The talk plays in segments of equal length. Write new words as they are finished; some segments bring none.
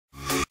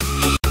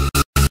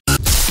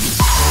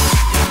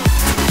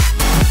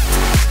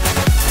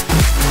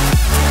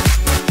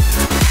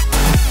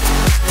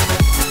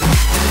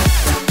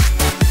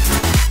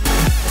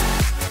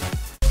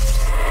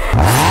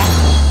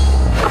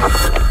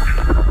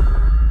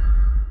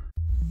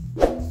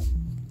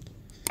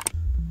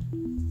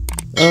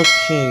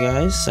Okay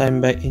guys,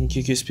 I'm back in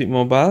QQ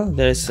Mobile.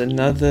 There's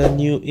another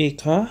new A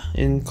car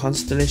in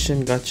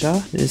Constellation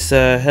Gacha. It's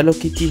a Hello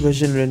Kitty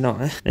version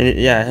Renault. And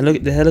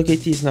the Hello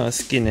Kitty is not a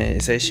skin.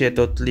 It's actually a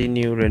totally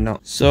new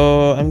Renault.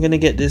 So I'm gonna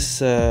get this,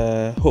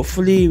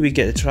 hopefully we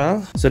get a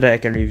trial so that I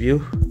can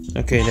review.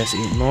 Okay, let's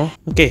eat more.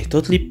 Okay,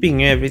 totally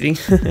pink everything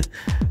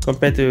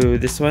compared to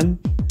this one.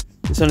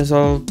 This one is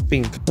all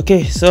pink.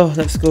 Okay, so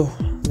let's go.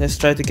 Let's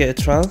try to get a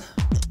trial.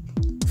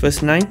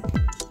 First 9.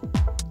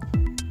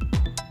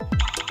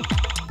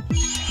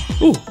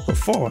 Ooh, got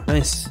 4.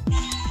 Nice.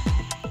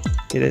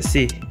 Okay, let's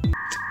see.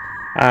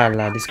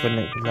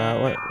 Disconnect lah.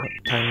 What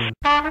timing?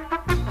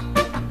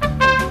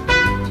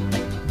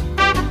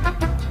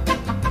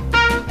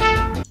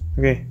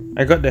 Okay,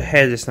 I got the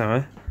hair just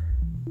now.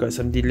 Got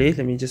some delay.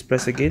 Let me just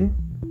press again.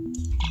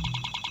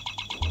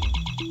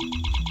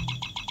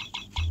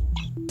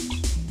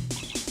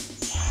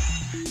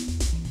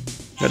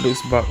 That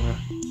looks bugged.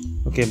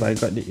 Okay, but I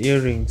got the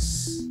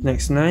earrings.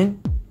 Next 9.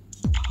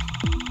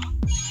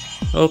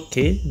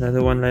 Okay,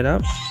 another one light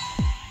up.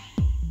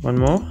 One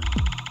more.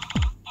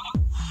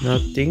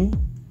 Nothing.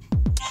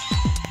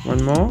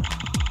 One more.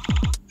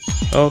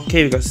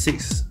 Okay, we got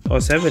 6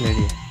 or 7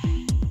 already.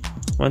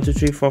 1, 2,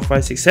 3, 4,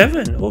 5, 6,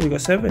 7. Oh, we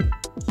got 7.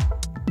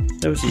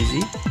 That was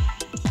easy.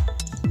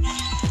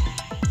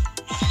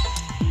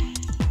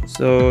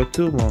 So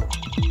 2 more.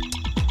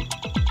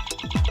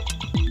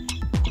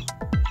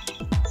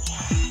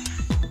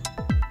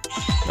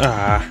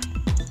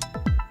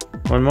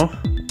 One more.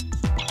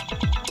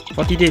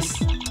 40 days.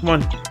 Come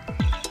on.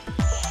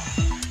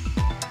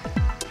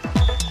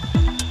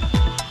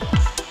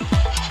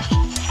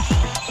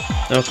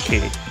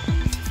 Okay.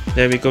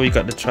 There we go. We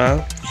got the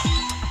trial.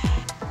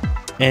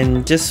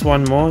 And just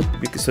one more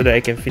so that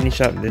I can finish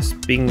up this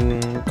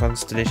pink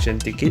constellation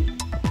ticket.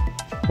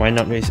 Why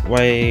not waste?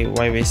 Why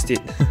waste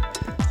it?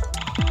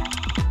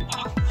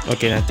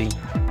 Okay, nothing.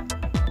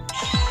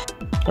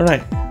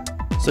 Alright.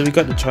 So we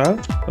got the trial.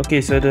 Okay,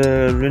 so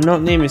the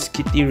Renault name is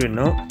Kitty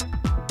Renault.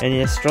 And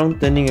it has strong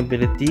turning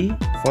ability,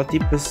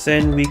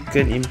 40%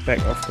 weaken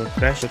impact of the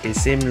crash. Okay,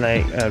 same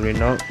like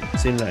Renault,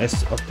 same like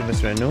as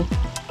Optimus Renault.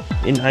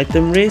 In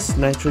item race,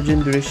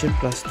 nitrogen duration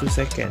plus 2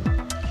 seconds.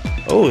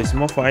 Oh, it's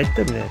more for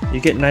item then. You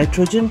get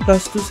nitrogen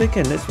plus 2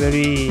 seconds. That's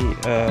very,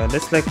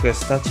 that's like a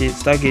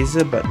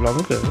Stargazer but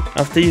longer.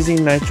 After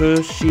using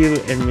nitro, shield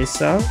and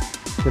missile,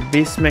 the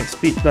base max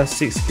speed plus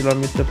 6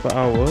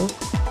 km/h,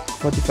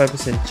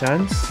 45%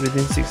 chance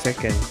within 6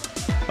 seconds.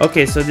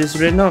 Okay, so this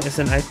Renault is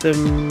an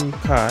item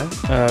car.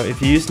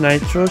 If you use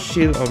nitro,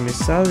 shield or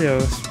missile, your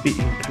speed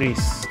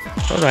increase.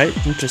 Alright,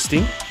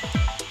 interesting.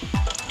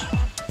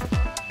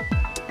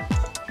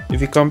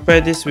 If you compare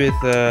this with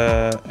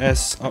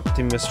S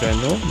Optimus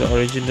Renault, the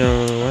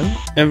original one,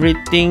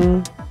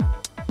 everything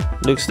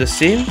looks the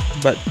same,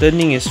 but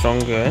turning is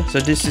stronger. So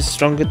this is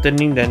stronger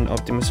turning than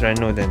Optimus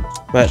Renault then.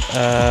 But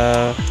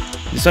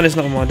this one is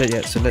not modded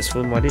yet, so let's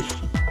full mod it.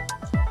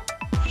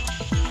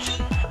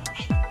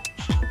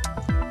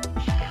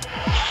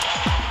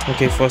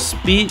 Okay, for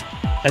speed,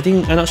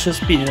 I'm not sure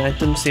speed in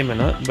item same or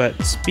not,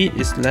 but speed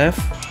is left,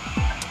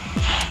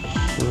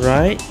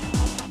 right,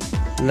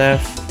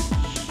 left,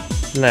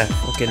 left.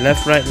 Okay,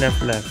 left, right,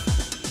 left, left.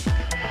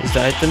 Is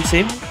the item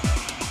same?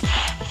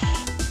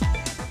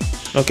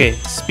 Okay,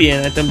 speed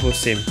and item both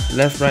same.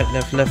 Left, right,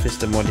 left, left is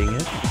the modding.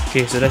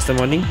 Okay, so that's the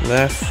modding.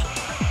 Left,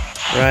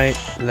 right,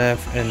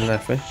 left, and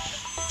left.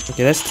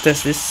 Okay, let's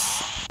test this.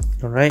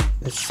 Alright,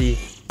 let's see.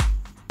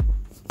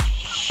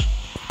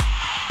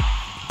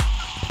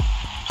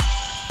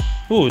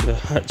 Oh, the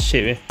heart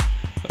shape.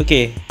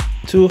 Okay,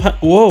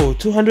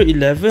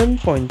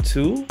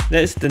 211.2.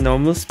 That's the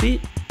normal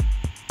speed.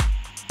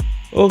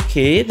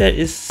 Okay,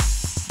 this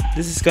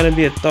is gonna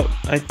be a top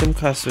item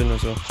car soon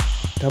also.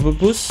 Double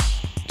boost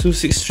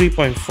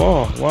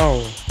 263.4.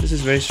 Wow, this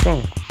is very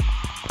strong.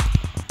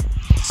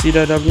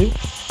 CW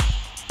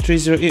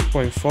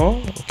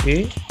 308.4.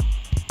 Okay.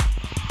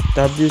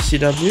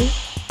 WCW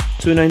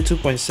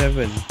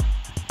 292.7.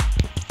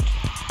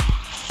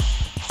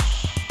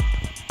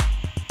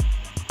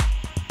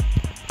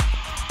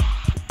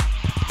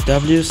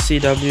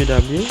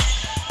 WCWW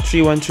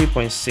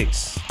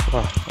 313.6.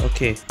 Wow,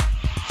 okay.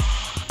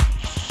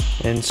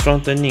 And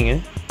strong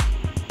turning,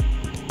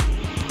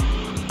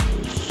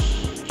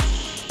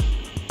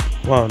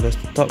 Wow, the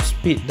top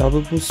speed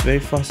double boost very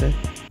fast,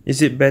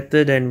 Is it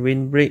better than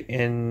Windbreak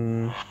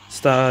and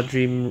Star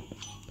Ocean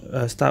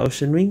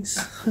Wings?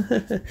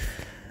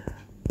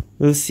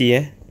 We'll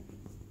see,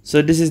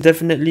 So this is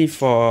definitely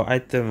for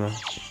item.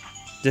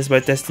 Just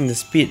by testing the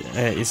speed,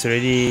 it's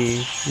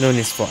already known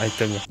it's for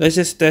item. Let's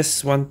just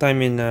test one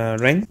time in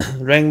rank.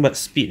 Rank but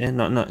speed,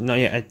 not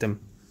yet item.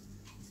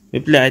 We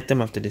play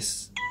item after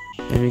this.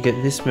 And we get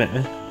this map,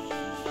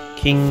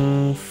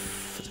 King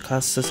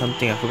Castle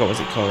something, I forgot what's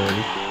it called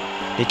already.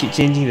 They keep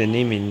changing the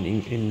name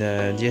in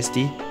the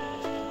GST.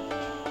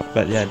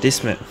 But yeah,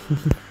 this map.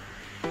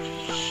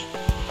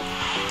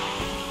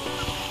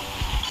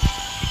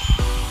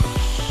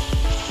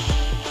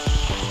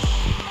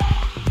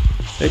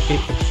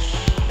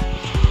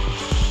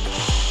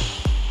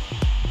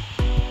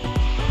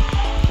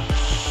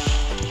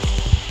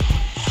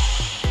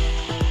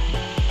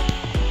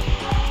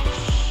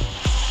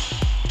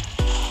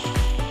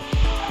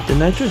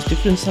 Nitro is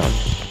different sound.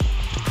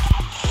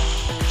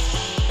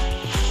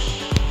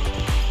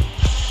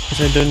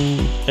 Because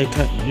I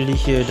can't really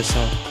hear the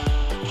sound.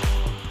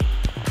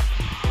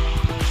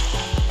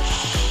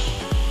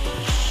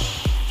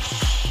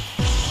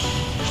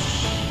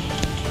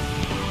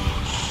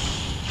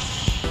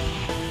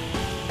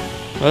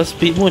 Well,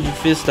 speed mode, it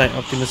feels like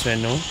Optimus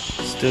Renault,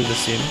 still the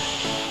same,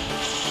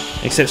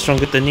 except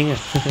stronger turning.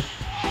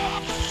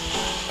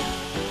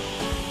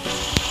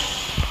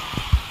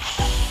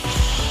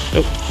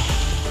 Oh.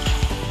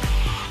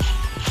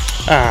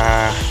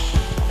 Ah,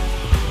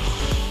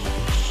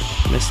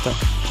 messed up.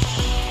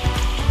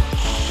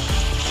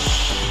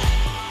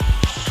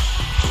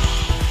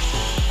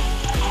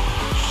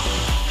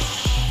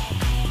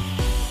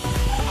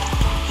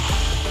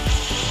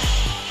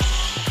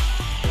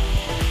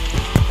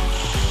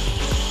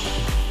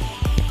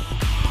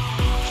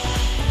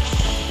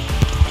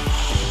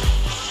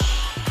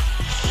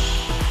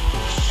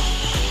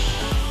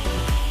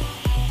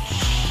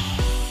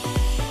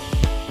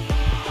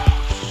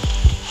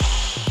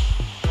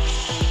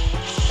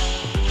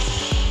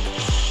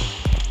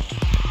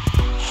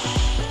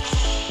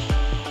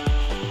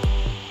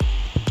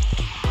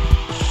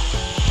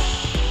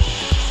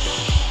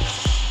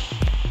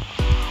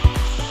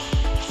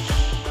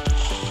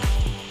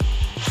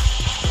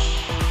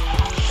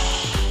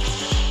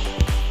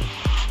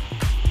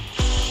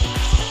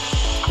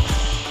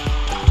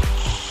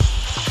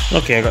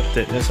 Okay, I got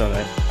it, that's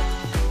alright.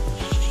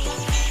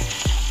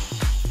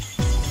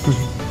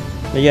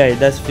 But yeah, it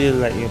does feel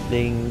like you're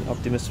playing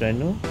Optimus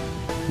Renault,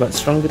 but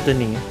stronger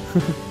turning.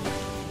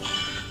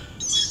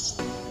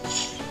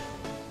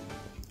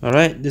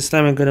 Alright, this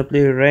time I'm gonna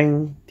play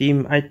rank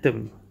team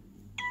item.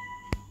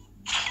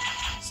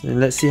 So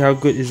let's see how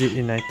good is it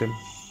in item.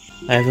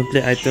 I haven't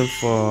played item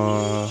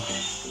for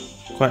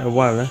quite a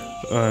while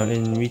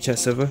in WeChat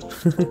server.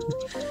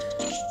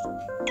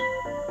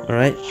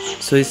 Alright,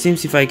 so it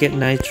seems if I get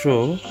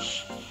Nitro,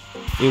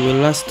 it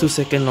will last 2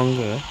 seconds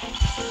longer.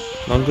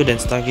 Longer than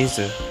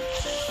Stargazer.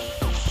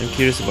 I'm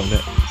curious about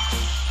that.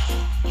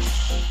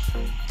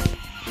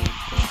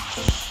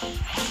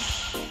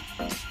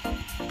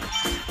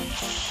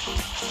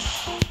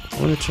 I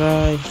wanna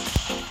try.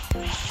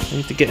 I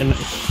need to get a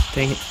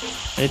dang it.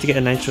 I need to get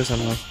a Nitro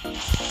somehow.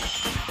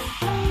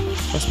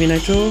 Pass me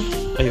Nitro.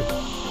 Ayo.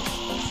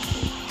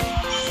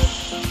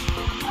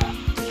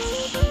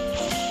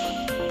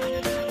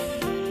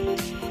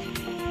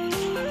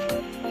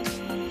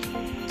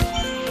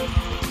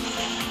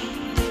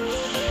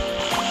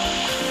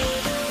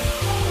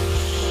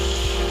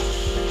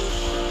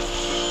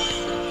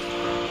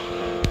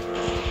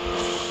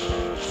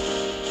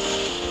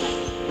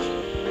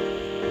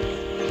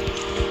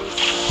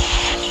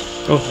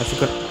 Oh, I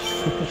forgot.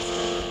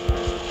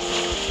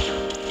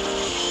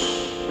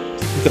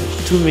 We got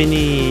too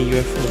many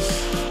UFOs.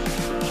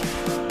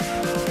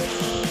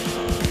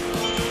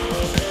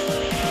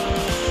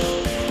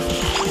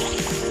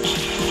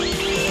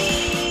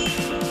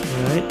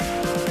 Alright.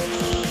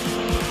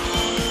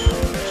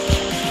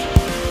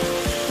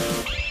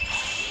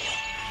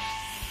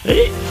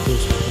 Hey!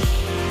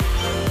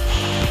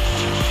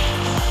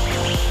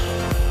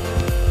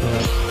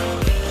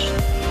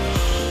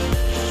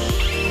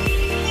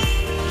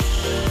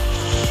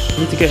 I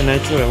need to get a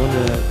Nitro. I want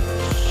to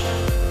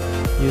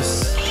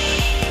use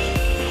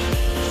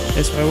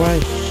SYY.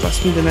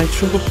 Pass me the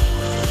Nitro.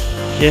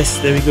 Yes,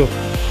 there we go.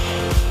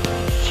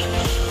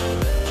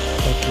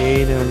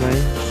 Okay, never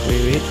mind.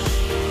 Wait.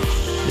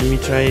 Let me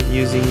try it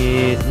using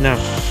it now.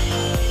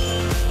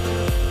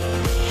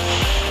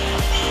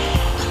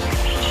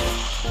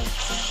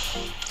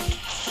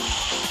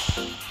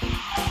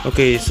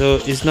 Okay, so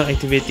it's not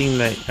activating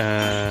like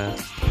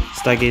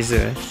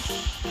Stargazer.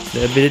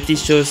 The ability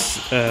shows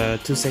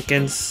 2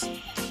 seconds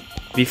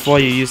before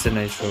you use the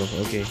Nitro.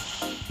 Okay,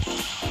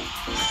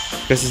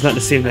 because it's not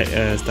the same like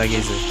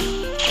Stargazer.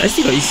 I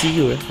still got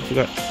ECU. I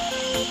forgot.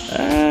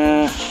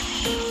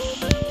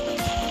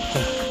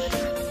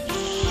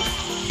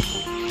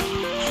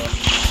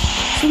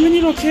 So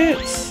many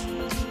rockets.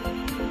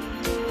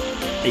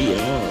 Ayo.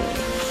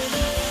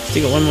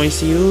 Still got one more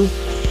ECU.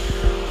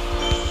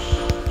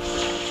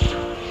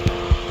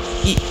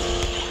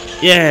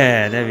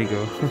 Yeah, there we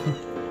go.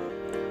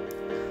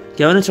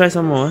 Okay, I wanna try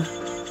some more.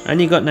 I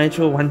only got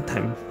Nitro one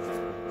time,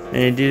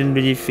 and it didn't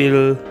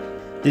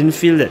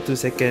feel that 2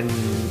 second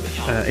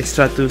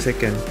extra 2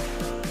 second.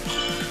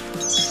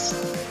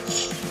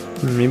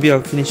 Maybe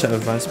I'll finish up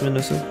advancement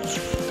also.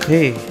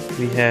 Okay,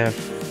 we have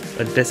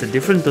that's a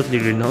different totally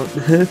Renault.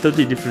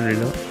 Totally different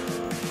Renault.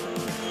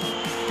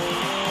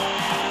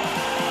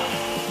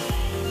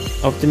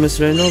 Optimus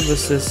Renault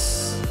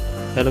versus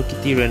Hello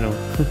Kitty Renault.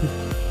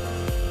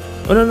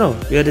 Oh no,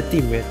 we are the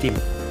team. We are team.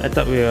 I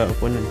thought we were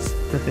opponents.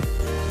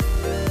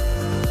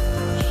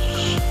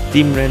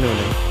 Team Renault.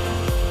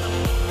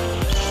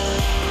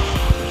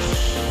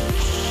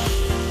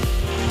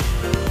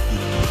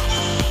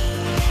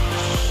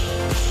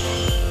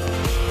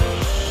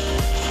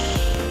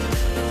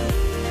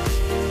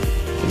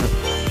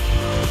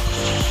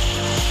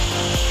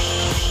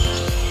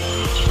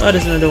 Oh,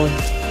 there's another one.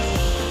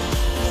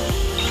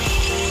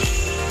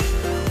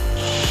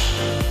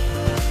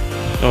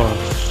 Oh.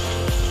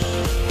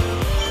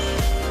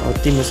 Our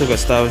team also got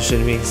Star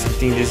Ocean Wings. I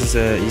think this is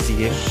a easy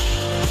game.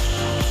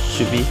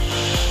 Should be.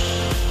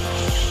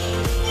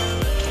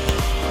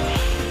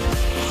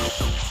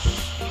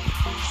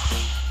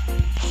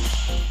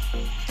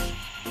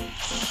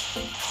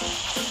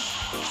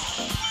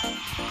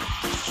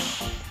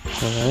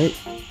 Alright.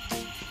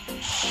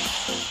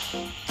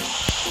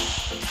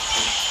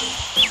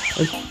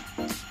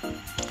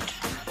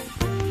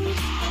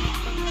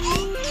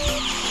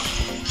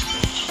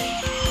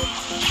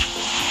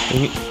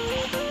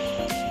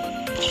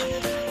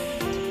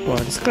 Wow,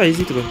 this car is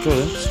easy to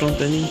control, strong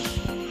turning.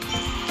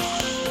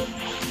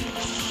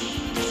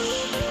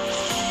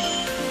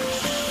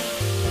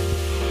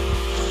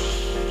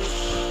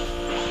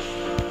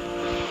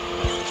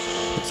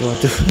 So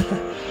what to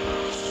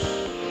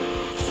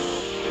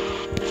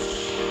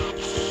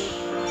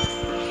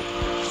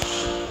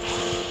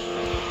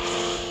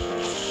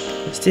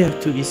still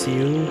have 2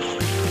 ECU.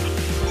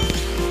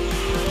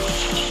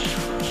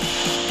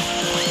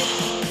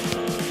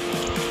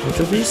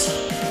 Nitro please?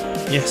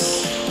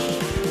 Yes.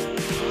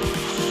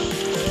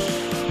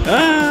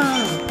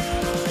 Ah!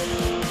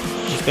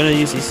 He's gonna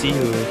use ECU.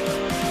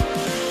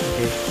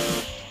 Okay.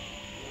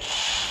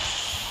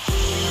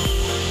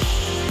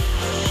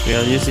 Okay,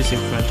 I'll use this in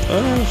front.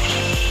 Oh!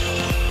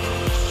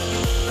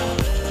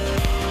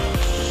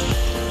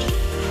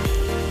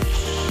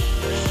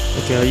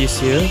 Okay, I'll use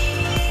here.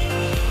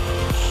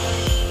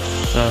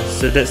 Ah,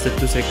 so that's the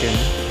 2 second.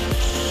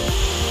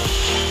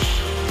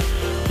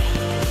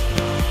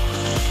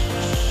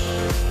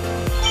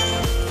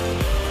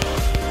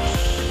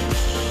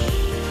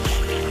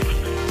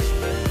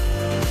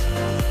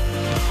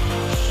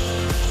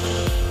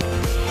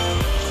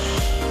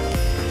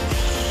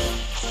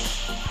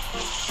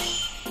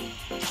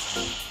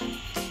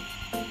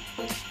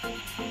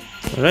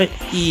 Alright,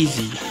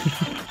 easy.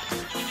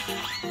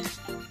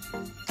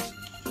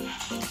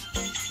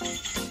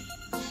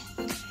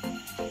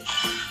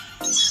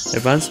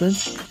 Advancement.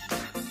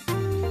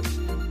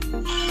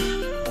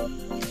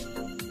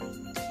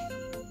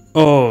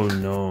 Oh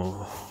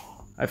no,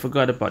 I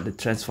forgot about the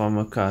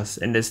transformer cars,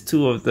 and there's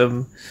 2 of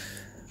them.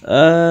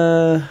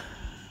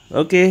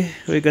 Okay,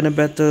 we're gonna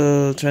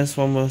battle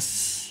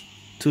transformers.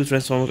 2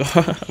 transformers.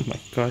 Oh my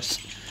gosh.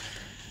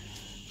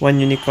 1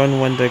 unicorn,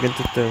 1 dragon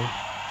turtle.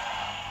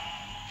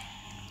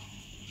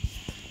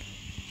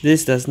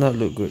 This does not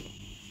look good.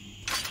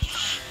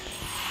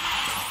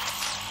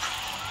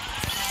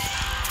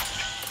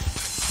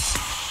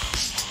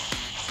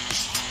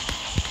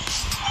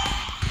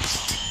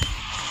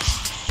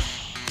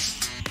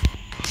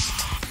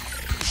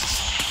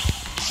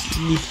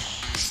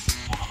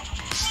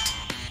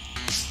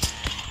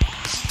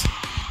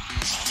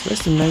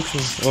 Where's the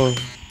Nitro? Oh,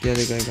 the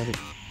other guy got it.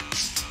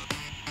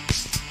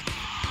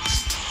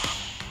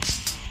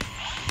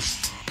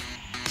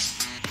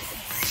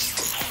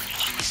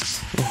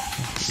 Oh,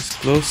 it's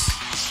close.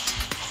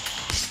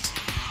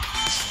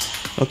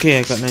 Okay,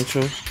 I got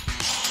Nitro.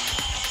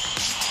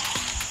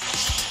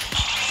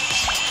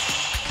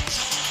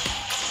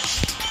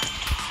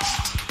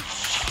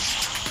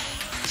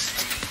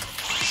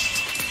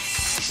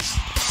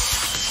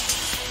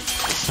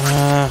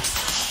 Ah.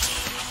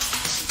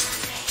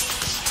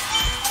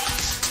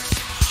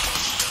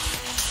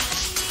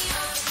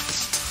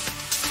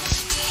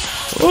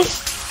 Oh.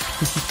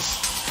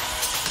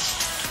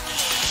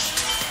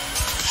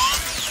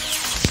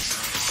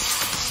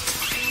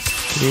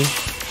 Okay.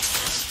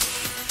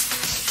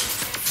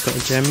 Got a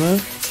jammer.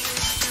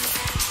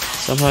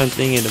 Somehow I'm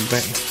playing in the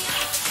back.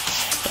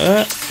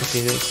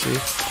 Okay, let's see.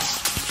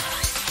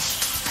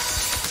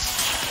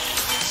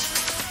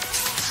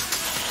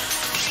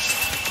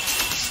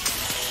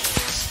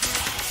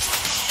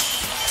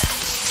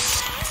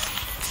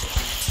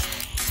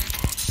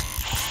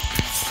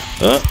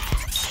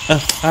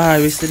 I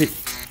wasted it.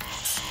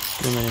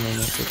 No,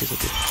 it's okay, it's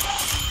okay.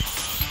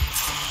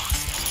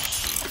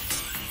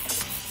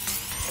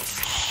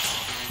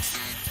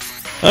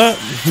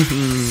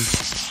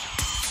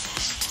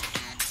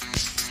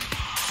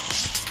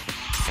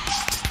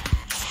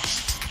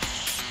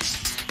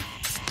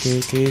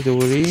 Okay, don't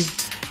worry.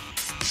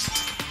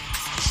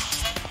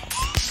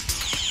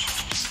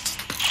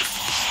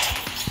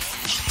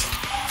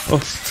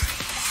 Oh,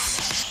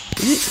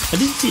 I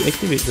didn't see it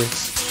activate though.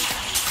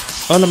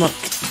 Oh, lama.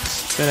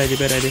 Bad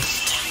idea.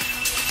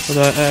 Hold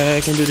on,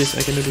 I can do this,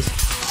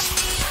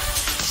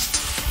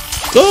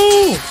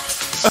 Go!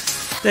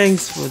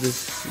 Thanks for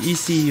this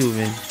ECU,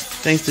 man.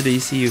 Thanks to the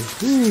ECU.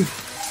 Woo.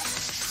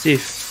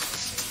 Safe.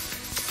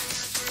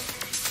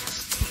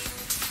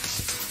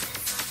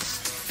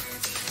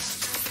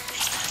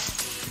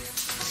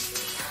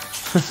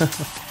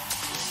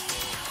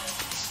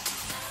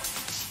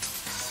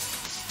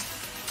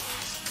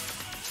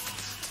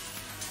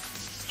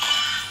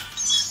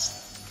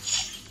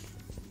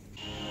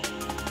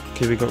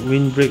 Okay, we got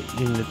windbreak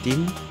in the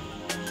team.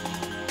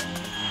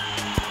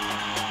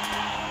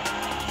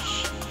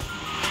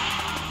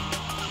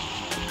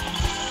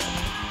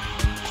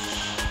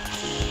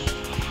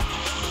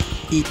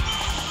 Eat.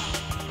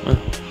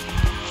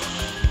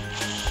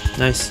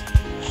 Nice.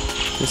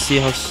 Let's see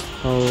how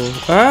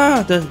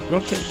the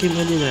rocket came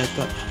earlier than I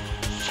thought.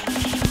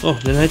 Oh,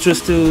 the nitro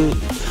still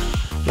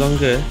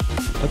longer.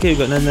 Okay, we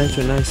got 9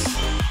 nitro. Nice.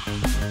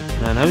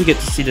 Now we get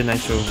to see the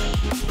nitro.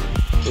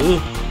 Ooh.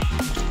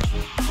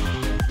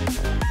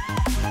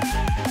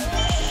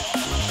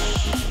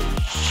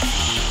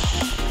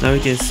 Now we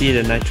can see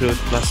the nitro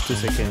plus 2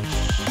 seconds.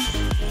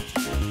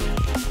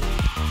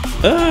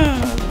 Ah!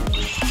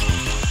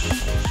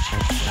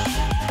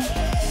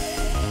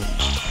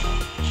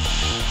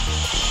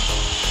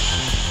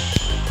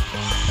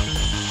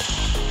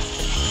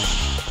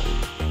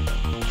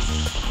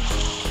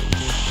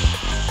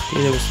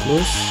 Okay, that was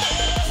close.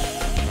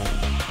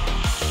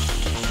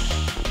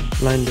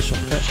 Line the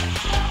shortcut.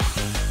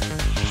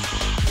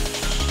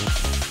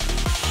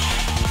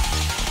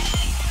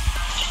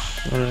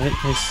 Alright,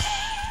 nice.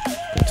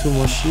 Got 2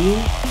 more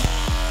shield.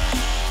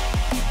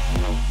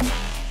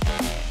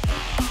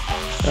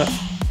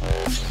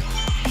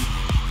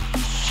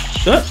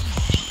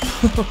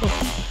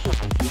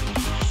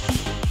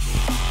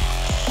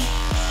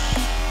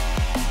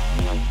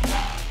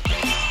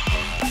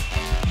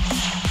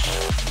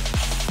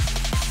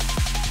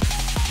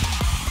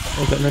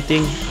 I got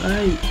nothing.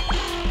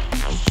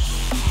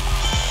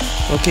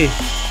 Okay,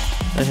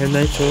 I have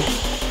nitro.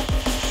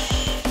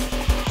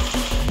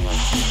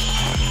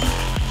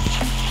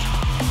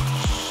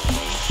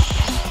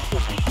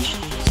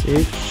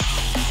 Save.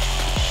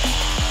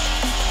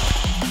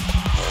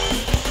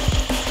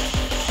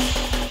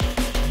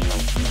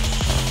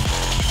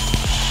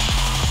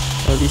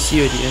 I'll see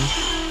you at the end.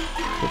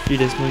 Hopefully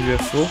there's no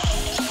UFO.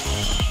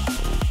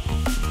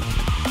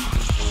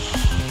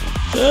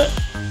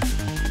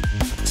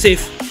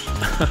 Safe.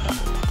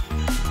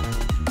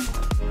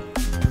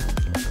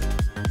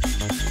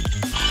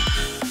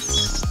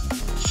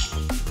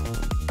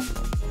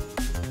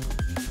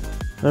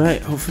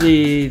 Alright,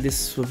 hopefully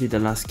this will be the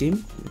last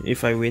game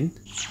if I win.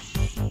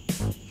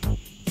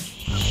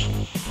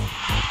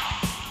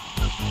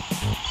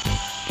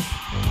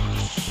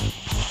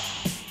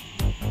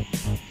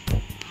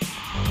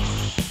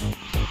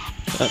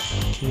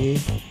 Okay.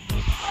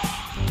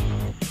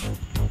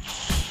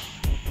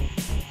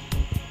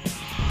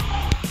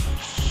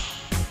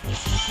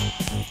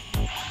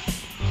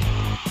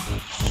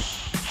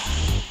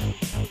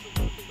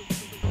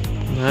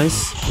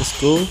 Nice, let's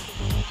go.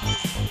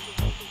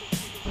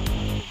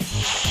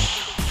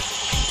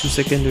 2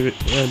 second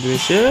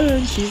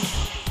duration.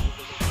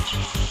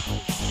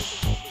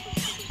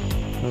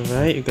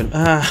 Alright, you can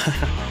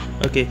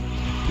okay,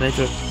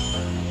 nitro.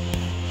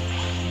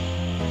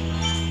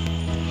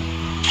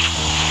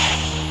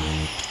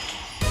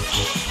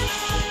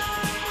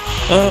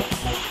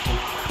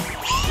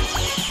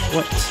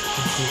 What?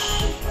 Okay.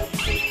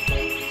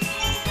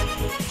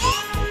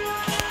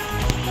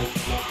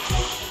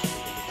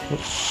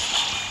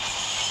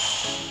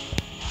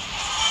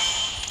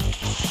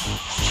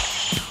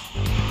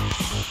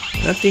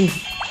 Nothing.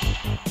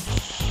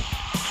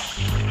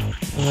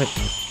 Alright.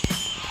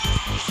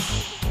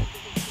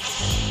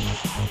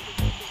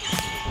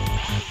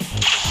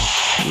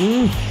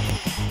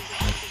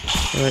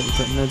 Alright,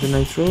 got another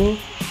nitro. 1,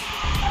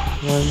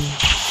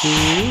 2.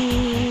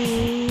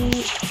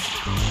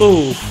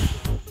 Oh!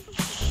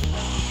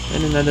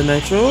 And another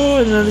nitro.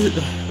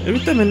 Every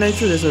time I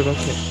nitro, there's a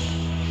rocket.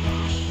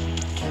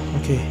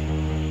 Okay.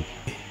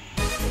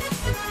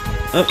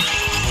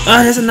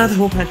 There's another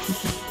whole pan.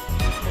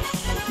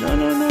 No.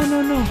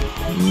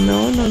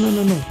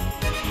 No.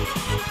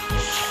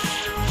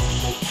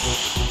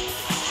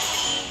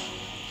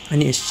 I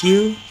need a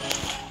shield.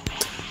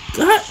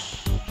 God!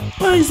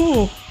 Why is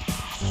so?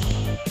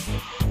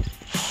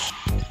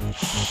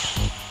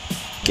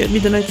 Get me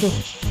the nitro.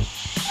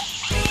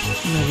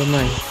 Never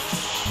mind.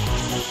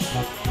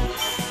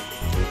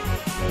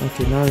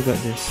 Okay, now I got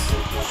this.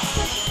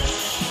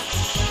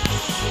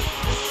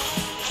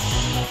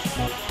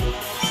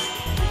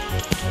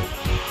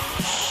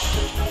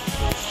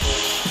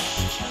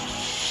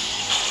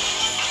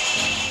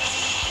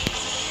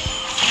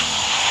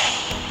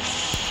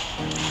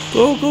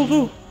 Go!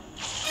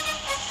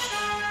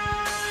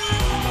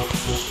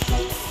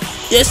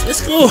 Yes,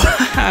 let's go!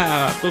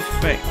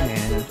 Perfect,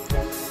 man.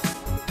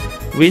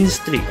 Win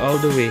streak all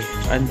the way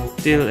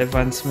until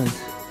advancement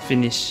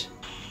finish.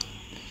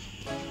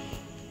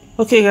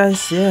 Okay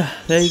guys, yeah,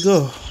 there you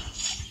go.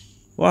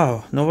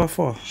 Wow, Nova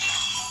 4.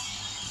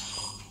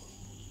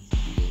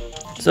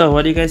 So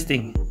what do you guys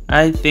think?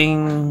 I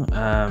think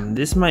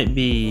this might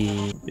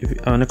be, if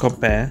I want to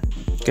compare.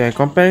 Okay,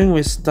 comparing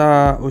with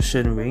Star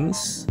Ocean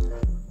Wings.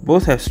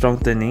 Both have strong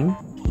turning,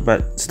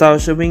 but Star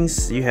Ocean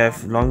Wings you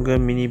have longer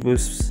mini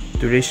boost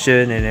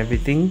duration and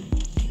everything,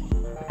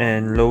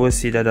 and lower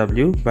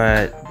CW.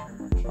 But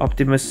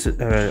Optimus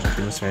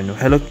Renault,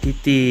 Hello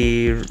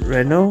Kitty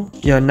Renault,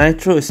 your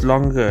nitro is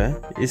longer.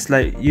 It's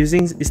like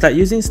using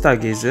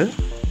Stargazer,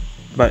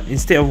 but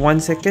instead of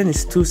 1 second,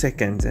 it's 2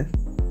 seconds.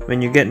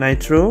 When you get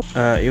nitro,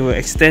 it will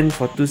extend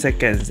for 2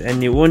 seconds,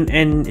 and it won't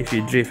end if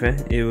you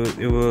drift. It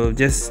will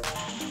just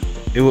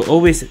it will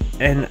always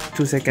end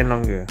 2 seconds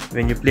longer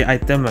when you play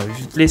item. If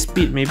you play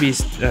speed, maybe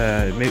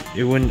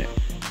it won't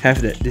have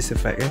this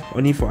effect,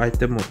 only for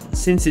item mode.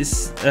 Since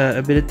its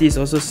ability is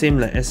also same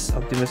like as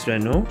Optimus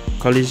Renault,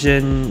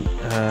 collision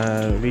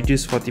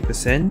reduced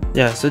 40%.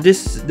 Yeah, so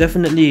this is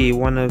definitely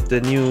one of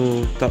the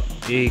new top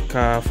A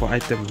car for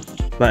item,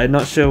 but I'm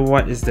not sure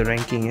what is the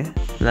ranking.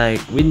 Like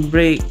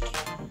Windbreak,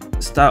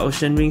 Star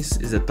Ocean Wings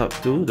is the top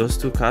 2. Those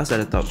 2 cars are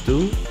the top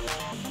 2.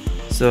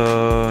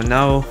 So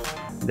now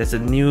there's a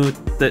new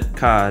third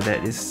car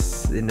that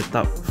is in the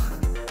top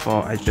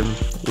for item.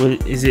 Well,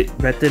 is it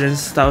better than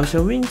Star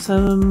Ocean Wings?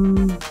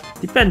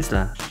 Depends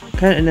lah.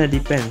 Kinda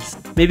depends.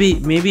 Maybe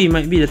it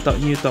might be the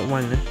new top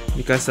 1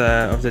 because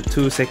of the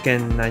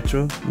 2-second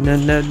Nitro.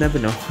 Never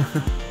know.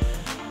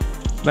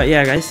 But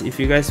yeah guys, if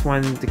you guys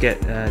want to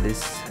get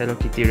this Hello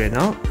Kitty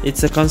Renault,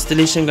 it's a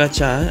Constellation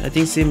gacha. I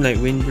think same like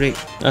Windbreak.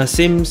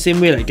 Same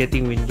way like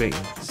getting Windbreak.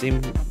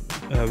 Same.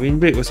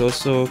 Windbreak was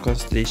also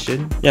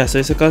Constellation. Yeah, so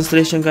it's a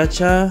Constellation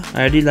gacha.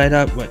 I already lined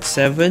up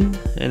 7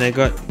 and I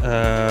got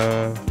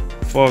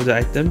 4 of the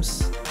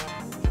items,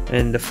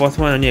 and the 4th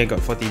one only I got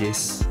 40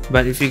 days.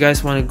 But if you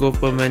guys want to go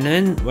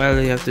permanent, well,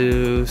 you have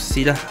to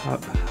see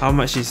how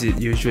much is it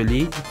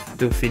usually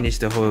to finish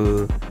the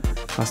whole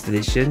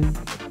Constellation.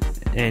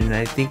 And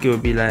I think it will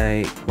be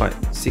like what,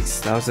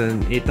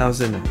 6,000,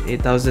 8,000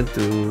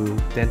 to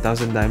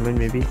 10,000 diamond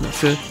maybe, not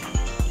sure.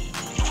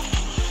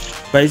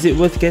 But is it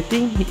worth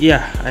getting?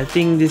 Yeah, I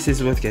think this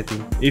is worth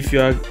getting if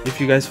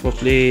you guys for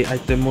play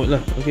item mode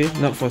lah. Okay,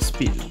 not for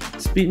speed.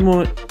 Speed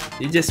mode,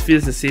 it just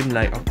feels the same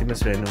like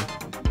Optimus Renault,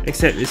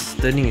 except its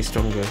turning is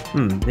stronger.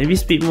 Maybe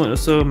speed mode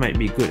also might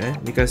be good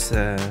because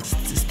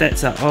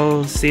stats are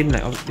all same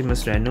like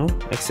Optimus Renault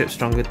except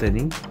stronger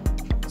turning.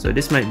 So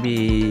this might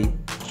be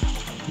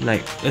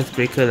like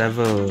Earthbreaker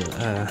level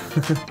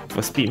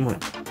for speed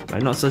mode, but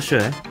I'm not so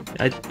sure.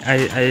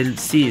 I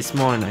see it's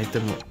more on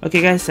item mode. Okay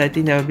guys, I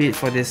think that will be it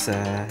for this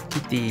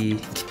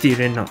Kitty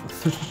Renault.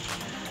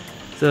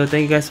 So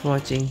thank you guys for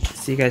watching.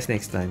 See you guys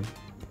next time.